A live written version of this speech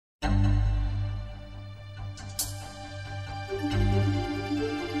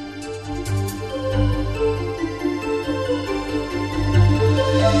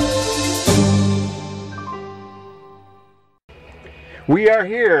We are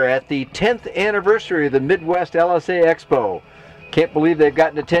here at the 10th anniversary of the Midwest LSA Expo. Can't believe they've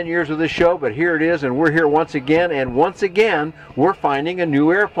gotten to 10 years with this show, but here it is, and we're here once again, and once again, we're finding a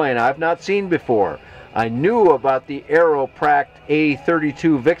new airplane I've not seen before. I knew about the Aeroprakt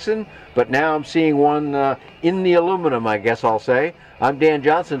A32 Vixxen, but now I'm seeing one in the aluminum, I guess I'll say. I'm Dan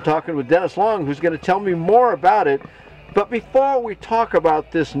Johnson talking with Dennis Long, who's going to tell me more about it. But before we talk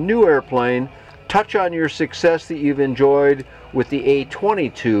about this new airplane, touch on your success that you've enjoyed with the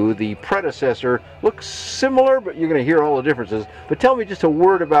A22, the predecessor. Looks similar, but you're going to hear all the differences. But tell me just a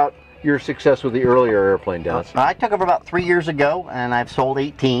word about your success with the earlier airplane, Dennis. I took over about 3 years ago, and I've sold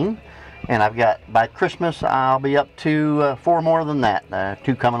 18. And I've got, by Christmas, I'll be up to 4 more than that.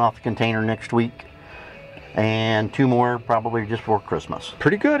 2 coming off the container next week, and 2 more probably just for Christmas.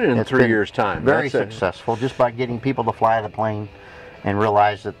 Pretty good in 3 years' time. Very successful, just by getting people to fly the plane and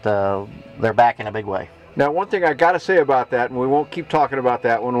realize that they're back in a big way. Now, one thing I got to say about that, and we won't keep talking about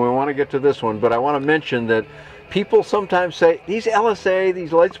that when we want to get to this one, but I want to mention that people sometimes say, these LSA,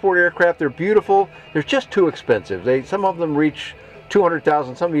 these light sport aircraft, they're beautiful, they're just too expensive. Some of them reach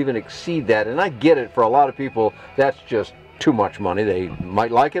 $200,000, some even exceed that, and I get it. For a lot of people, that's just too much money. They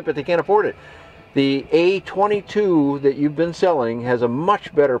might like it, but they can't afford it. The A22 that you've been selling has a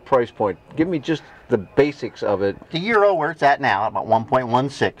much better price point. Give me just the basics of it. The Euro, where it's at now, about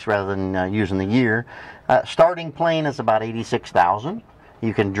 1.16 rather than using the year. Starting plane is about $86,000.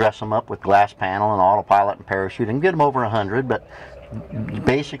 You can dress them up with glass panel and autopilot and parachute and get them over 100, but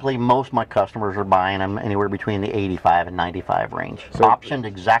basically most of my customers are buying them anywhere between the 85 and 95 range. So, optioned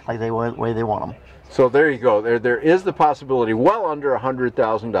exactly the way they want them. So there you go. There is the possibility well under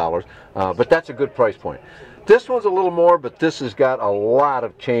 $100,000, but that's a good price point. This one's a little more, but this has got a lot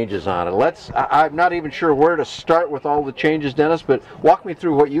of changes on it. I'm not even sure where to start with all the changes, Dennis, but walk me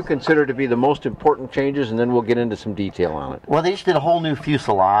through what you consider to be the most important changes, and then we'll get into some detail on it. Well, they just did a whole new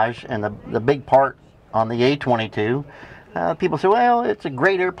fuselage, and the big part on the A22, people say, well, it's a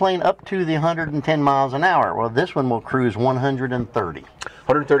great airplane up to the 110 miles an hour. Well, this one will cruise 130.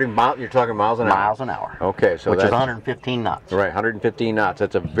 130 miles, you're talking miles an hour? Miles an hour. Okay, so which is 115 knots. Right, 115 knots.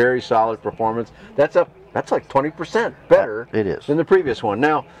 That's a very solid performance. That's like 20% better it is than the previous one.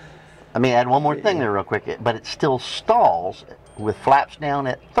 Now, I mean, add one more thing there real quick, but it still stalls with flaps down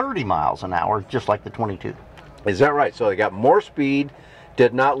at 30 miles an hour, just like the 22. Is that right? So they got more speed,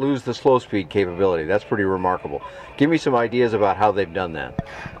 did not lose the slow speed capability. That's pretty remarkable. Give me some ideas about how they've done that.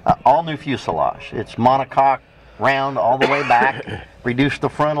 All new fuselage. It's monocoque, round all the way back. Reduced the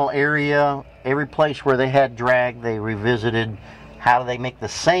frontal area. Every place where they had drag, they revisited how do they make the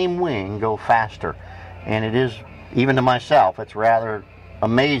same wing go faster. And it is, even to myself, it's rather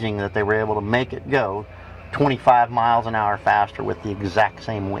amazing that they were able to make it go 25 miles an hour faster with the exact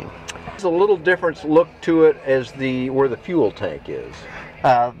same wing. There's a little difference look to it as where the fuel tank is.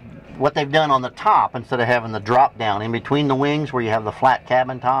 What they've done on the top, instead of having the drop down in between the wings where you have the flat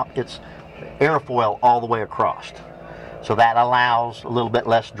cabin top, it's airfoil all the way across. So that allows a little bit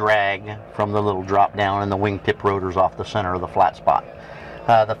less drag from the little drop down and the wingtip rotors off the center of the flat spot.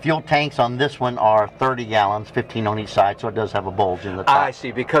 The fuel tanks on this one are 30 gallons, 15 on each side, so it does have a bulge in the top. I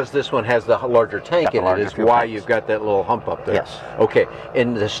see, because this one has the larger tank in it, is why you've got that little hump up there. Yes. Okay,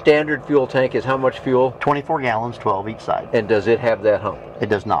 and the standard fuel tank is how much fuel? 24 gallons, 12 each side. And does it have that hump? It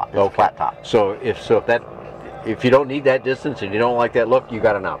does not. It's a flat top. So if you don't need that distance and you don't like that look, you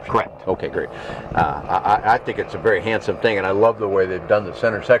got an option. Correct. Okay, great. I think it's a very handsome thing, and I love the way they've done the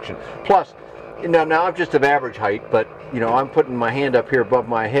center section. Plus, now I'm just of average height, but I'm putting my hand up here above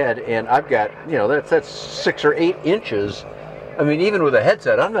my head, and I've got, that's 6 or 8 inches. I mean, even with a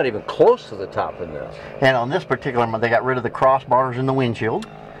headset, I'm not even close to the top in this. And on this particular one, they got rid of the crossbars in the windshield.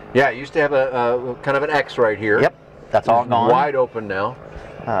 Yeah, it used to have a kind of an X right here. Yep, that's all gone. Wide open now.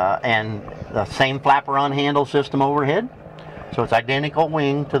 And the same flapper on handle system overhead. So it's identical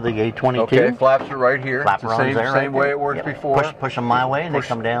wing to the A22. Okay, flaps are right here. Flapper it's the same way it worked before. Push them my way and they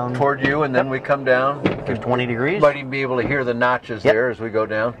come down. Toward you, and then we come down. There's 20 degrees. You might even be able to hear the notches there as we go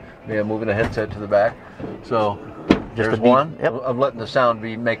down. Yeah, moving the headset to the back. So there's one. Yep. I'm letting the sound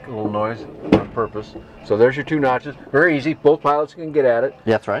make a little noise on purpose. So there's your 2 notches. Very easy. Both pilots can get at it.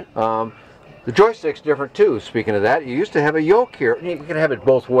 That's right. The joystick's different too. Speaking of that, you used to have a yoke here. You can have it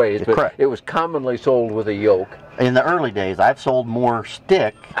both ways, but correct. It was commonly sold with a yoke. In the early days, I've sold more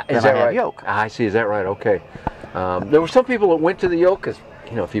stick than I have yoke. I see. Is that right? Okay. There were some people that went to the yoke because,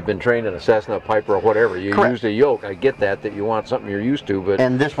 if you've been trained in a Cessna, Piper, or whatever, you used a yoke. I get that you want something you're used to, but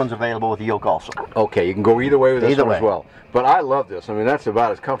and this one's available with a yoke also. Okay, you can go either way with this one as well. But I love this. I mean, that's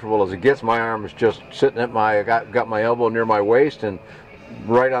about as comfortable as it gets. My arm is just sitting at got my elbow near my waist and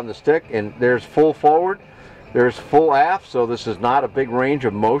right on the stick, and there's full forward. There's full aft, so this is not a big range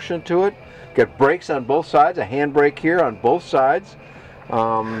of motion to it. Got brakes on both sides, a handbrake here on both sides.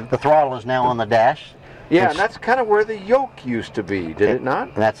 The throttle is now on the dash. Yeah, and that's kind of where the yoke used to be, did it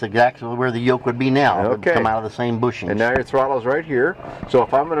not? That's exactly where the yoke would be now. It Okay. would come out of the same bushings. And now your throttle's right here. So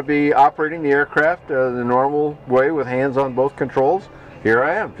if I'm going to be operating the aircraft the normal way with hands on both controls, here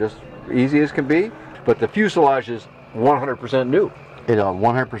I am, just easy as can be. But the fuselage is 100% new. It is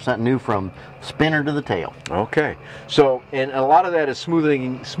 100% new from spinner to the tail. Okay, so and a lot of that is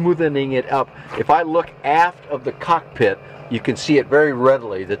smoothening it up. If I look aft of the cockpit, you can see it very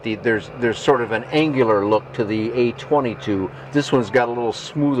readily that there's sort of an angular look to the A22. This one's got a little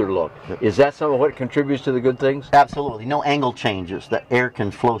smoother look. Is that some of what contributes to the good things? Absolutely. No angle changes. The air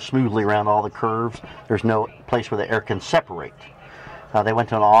can flow smoothly around all the curves. There's no place where the air can separate. They went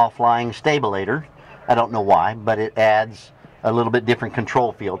to an all-flying stabilator. I don't know why, but it adds a little bit different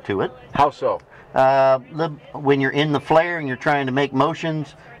control field to it. How so? When you're in the flare and you're trying to make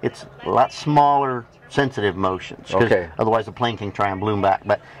motions, it's a lot smaller, sensitive motions. Okay. Otherwise, the plane can try and bloom back.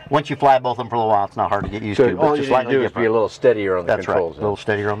 But once you fly both of them for a little while, it's not hard to get used to. So all you need to do is be a little steadier on the That's controls. right. A little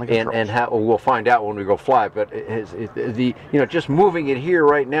steadier on the controls. And how, we'll find out when we go fly. But just moving it here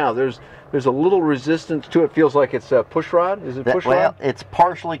right now, there's a little resistance to it. Feels like it's a push rod. Is it push rod? Well, it's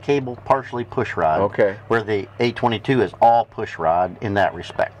partially cable, partially push rod. Okay. Where the A22 is all push rod in that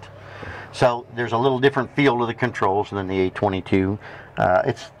respect. So there's a little different feel to the controls than the A22.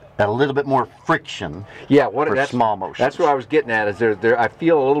 It's a little bit more friction. Yeah, for small motions. That's what I was getting at. Is there? I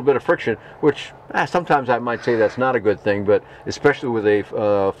feel a little bit of friction, which sometimes I might say that's not a good thing, but especially with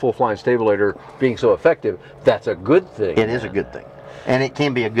a full flying stabilator being so effective, that's a good thing. It is a good thing, and it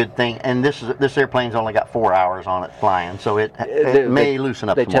can be a good thing. And this airplane's only got 4 hours on it flying, so it may loosen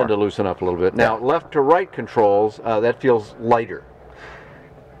up. They tend to loosen up a little bit. Now, left to right controls, that feels lighter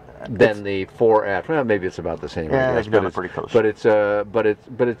than the 4 aft. Well, maybe it's about the same. Yeah, it's pretty close. But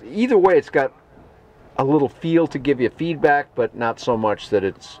it's either way, it's got a little feel to give you feedback, but not so much that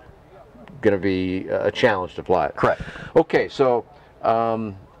it's going to be a challenge to fly it. Correct. Okay, so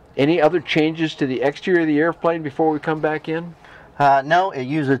any other changes to the exterior of the airplane before we come back in? No, it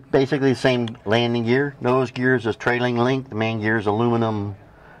uses basically the same landing gear. Nose gears is trailing link. The main gear is aluminum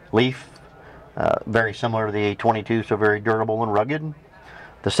leaf. Very similar to the A22, so very durable and rugged.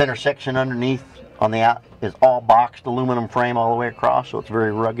 The center section underneath on the out is all boxed aluminum frame all the way across, so it's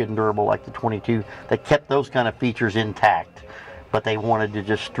very rugged and durable like the 22. They kept those kind of features intact, but they wanted to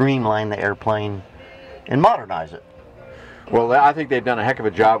just streamline the airplane and modernize it. Well, I think they've done a heck of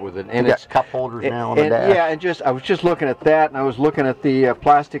a job with it, and it's cup holders now on the dash. Yeah, and I was just looking at that, and I was looking at the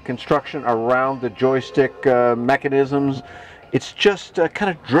plastic construction around the joystick mechanisms. It's just kind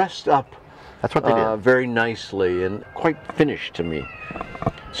of dressed up. That's what they did. Very nicely and quite finished to me.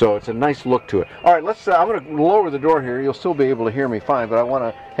 So it's a nice look to it. All right, I'm going to lower the door here. You'll still be able to hear me fine, but I want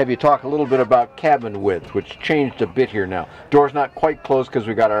to have you talk a little bit about cabin width, which changed a bit here now. Door's not quite closed because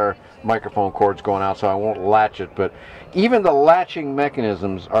we got our microphone cords going out, so I won't latch it. But even the latching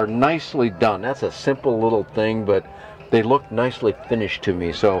mechanisms are nicely done. That's a simple little thing, but they look nicely finished to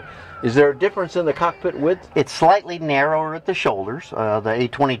me. So is there a difference in the cockpit width? It's slightly narrower at the shoulders. The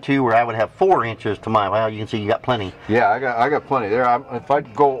A22, where I would have 4 inches to my, well, you can see you got plenty. Yeah, I got plenty there. If I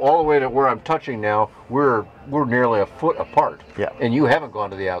go all the way to where I'm touching now, we're nearly a foot apart. Yeah. And you haven't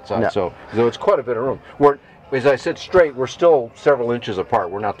gone to the outside, No. so it's quite a bit of room. As I said straight, we're still several inches apart.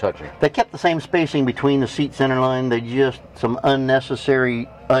 We're not touching. They kept the same spacing between the seat center line. They just some unnecessary,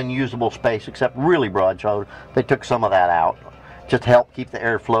 unusable space, except really broad shoulder. They took some of that out. Just to help keep the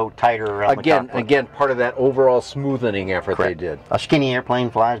airflow tighter around the cockpit. Again, part of that overall smoothing effort Correct. they did. A skinny airplane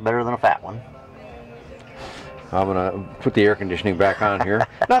flies better than a fat one. I'm going to put the air conditioning back on here.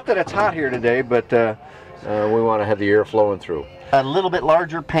 Not that it's hot here today, but we want to have the air flowing through. A little bit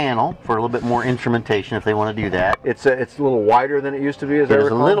larger panel for a little bit more instrumentation if they want to do that. It's a little wider than it used to be, as I There's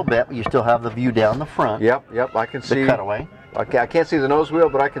recall. a little bit, but you still have the view down the front. Yep, I can see. The cutaway. I can't see the nose wheel,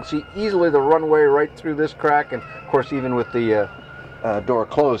 but I can see easily the runway right through this crack, and of course even with the door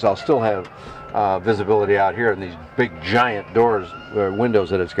closed, I'll still have visibility out here in these big giant windows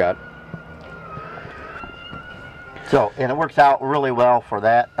that it's got. So, and it works out really well for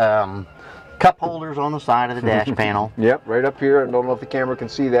that. Cup holders on the side of the dash panel. Yep, right up here. I don't know if the camera can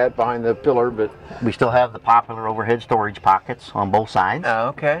see that behind the pillar, but we still have the popular overhead storage pockets on both sides.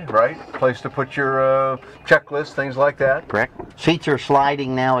 Okay, right. Place to put your checklist, things like that. Correct. Seats are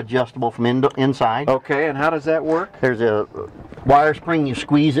sliding now, adjustable from inside. Okay, and how does that work? There's a wire spring. You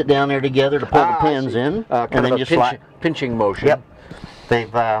squeeze it down there together to pull the pins in, and then you slide. Pinching motion. Yep.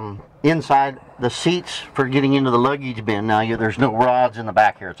 They've inside the seats for getting into the luggage bin. Now there's no rods in the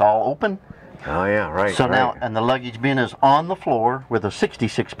back here. It's all open. Oh yeah, right. So right. now, and the luggage bin is on the floor with a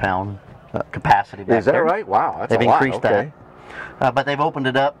 66-pound capacity back Is that there. right? Wow, that's They've a lot. increased Okay. that. But they've opened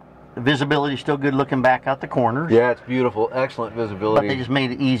it up. The visibility is still good looking back out the corners. Yeah, it's beautiful. Excellent visibility. But they just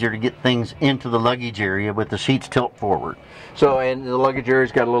made it easier to get things into the luggage area with the seats tilt forward. So, and the luggage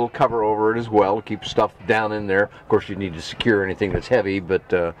area's got a little cover over it as well to keep stuff down in there. Of course, you need to secure anything that's heavy,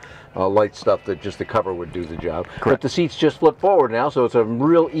 but light stuff that just the cover would do the job. Correct. But the seats just flip forward now, so it's a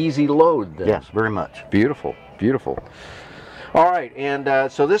real easy load then. Yes, very much. Beautiful, beautiful. All right, and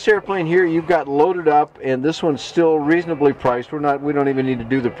so this airplane here you've got loaded up, and this one's still reasonably priced. We don't even need to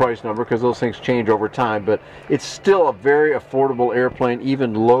do the price number because those things change over time, but it's still a very affordable airplane,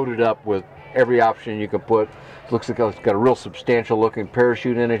 even loaded up with every option you can put. It looks like it's got a real substantial looking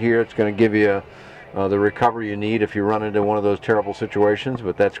parachute in it here. It's going to give you the recovery you need if you run into one of those terrible situations,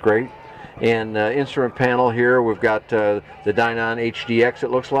 but that's great. And instrument panel here, we've got the Dynon HDX,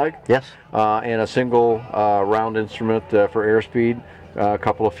 it looks like. Yes. And a single round instrument for airspeed, a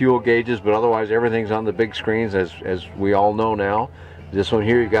couple of fuel gauges, but otherwise everything's on the big screens, as we all know now. This one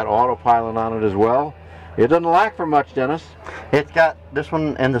here, you've got autopilot on it as well. It doesn't lack for much, Dennis. It's got this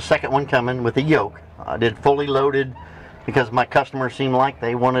one and the second one coming with a yoke. I did fully loaded because my customers seemed like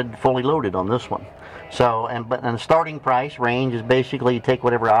they wanted fully loaded on this one. So, and the starting price range is basically you take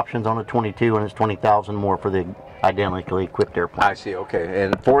whatever options on a 22 and it's 20,000 more for the identically equipped airplane. I see, okay.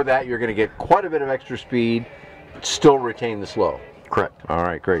 And for that, you're going to get quite a bit of extra speed, but still retain the slow. Correct. All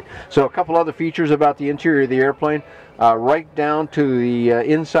right, great. So a couple other features about the interior of the airplane. Right down to the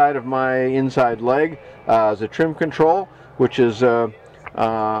inside of my inside leg is a trim control, which is my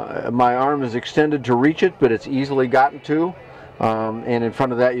arm is extended to reach it, but it's easily gotten to. And in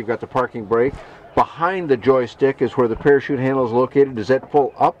front of that, you've got the parking brake. Behind the joystick is where the parachute handle is located. Does that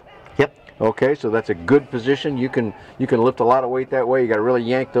pull up? Yep. Okay, so that's a good position. You can lift a lot of weight that way. You got to really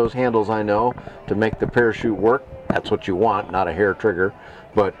yank those handles, I know, to make the parachute work. That's what you want, not a hair trigger.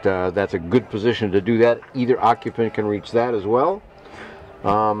 But that's a good position to do that. Either occupant can reach that as well.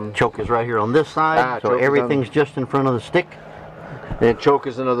 Choke is right here on this side, so everything's just in front of the stick. And choke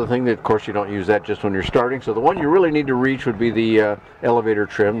is another thing that, of course, you don't use that just when you're starting. So the one you really need to reach would be the elevator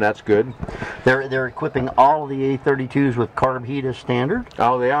trim. That's good. They're equipping all of the A32s with carb heat as standard.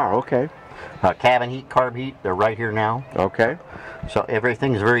 Oh, they are. Okay. Cabin heat, carb heat, they're right here now. Okay. So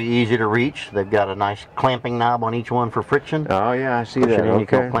everything's very easy to reach. They've got a nice clamping knob on each one for friction. Oh yeah, I see Push that. it in, you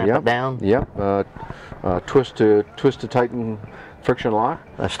can clamp it down. Yep. Twist to tighten friction lock.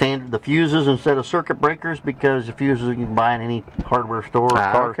 The fuses instead of circuit breakers, because the fuses you can buy in any hardware store or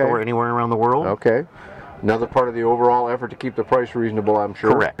car store anywhere around the world. Okay. Another part of the overall effort to keep the price reasonable, I'm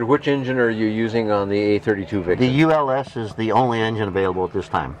sure. Correct. Which engine are you using on the A32 Vixxen? The ULS is the only engine available at this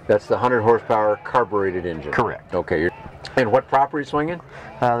time. That's the 100 horsepower carbureted engine. Correct. Okay. And what prop are you swinging?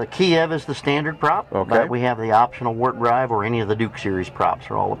 The Kiev is the standard prop, okay. But we have the optional warp drive or any of the Duke series props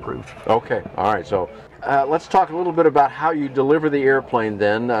are all approved. Okay. All right. So let's talk a little bit about how you deliver the airplane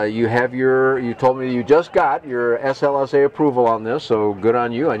then. You told me you just got your SLSA approval on this, so good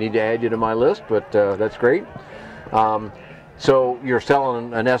on you. I need to add you to my list, but that's great. So you're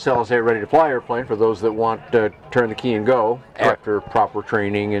selling an SLSA ready to fly airplane for those that want to turn the key and go after proper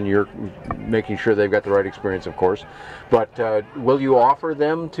training, and you're making sure they've got the right experience, of course. But will you offer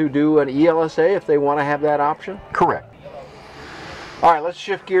them to do an ELSA if they want to have that option? Correct. All right, let's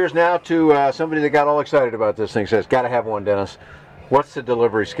shift gears now to somebody that got all excited about this thing. Says, got to have one, Dennis. What's the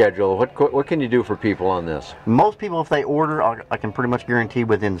delivery schedule? What can you do for people on this? Most people, if they order, I can pretty much guarantee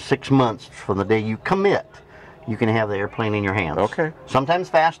within 6 months from the day you commit, you can have the airplane in your hands. Okay. Sometimes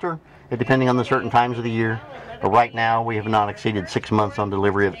faster, depending on the certain times of the year. But right now, we have not exceeded 6 months on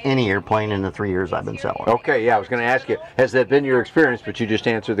delivery of any airplane in the 3 years I've been selling. Okay, yeah, I was going to ask you, has that been your experience? But you just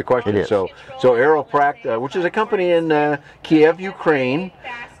answered the question. It is. So Aeroprakt, which is a company in Kiev, Ukraine,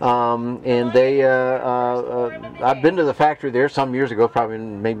 and they, I've been to the factory there some years ago. Probably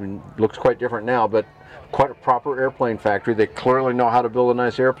maybe looks quite different now, but quite a proper airplane factory. They clearly know how to build a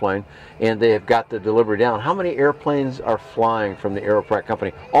nice airplane, and they have got the delivery down. How many airplanes are flying from the Aeroprakt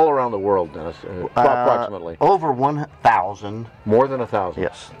company all around the world, Dennis? Approximately. Over 1,000. More than 1,000?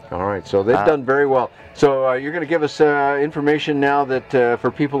 Yes. All right, so they've done very well. So you're going to give us information now that for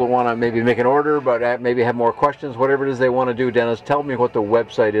people that want to maybe make an order, but maybe have more questions, whatever it is they want to do, Dennis, tell me what the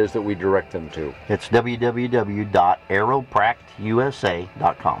website is that we direct them to. It's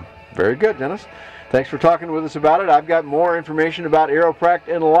www.aeropractusa.com. Very good, Dennis. Thanks for talking with us about it. I've got more information about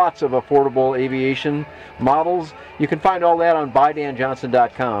Aeroprakt and lots of affordable aviation models. You can find all that on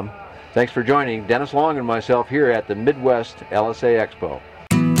buydanjohnson.com. Thanks for joining Dennis Long and myself here at the Midwest LSA Expo.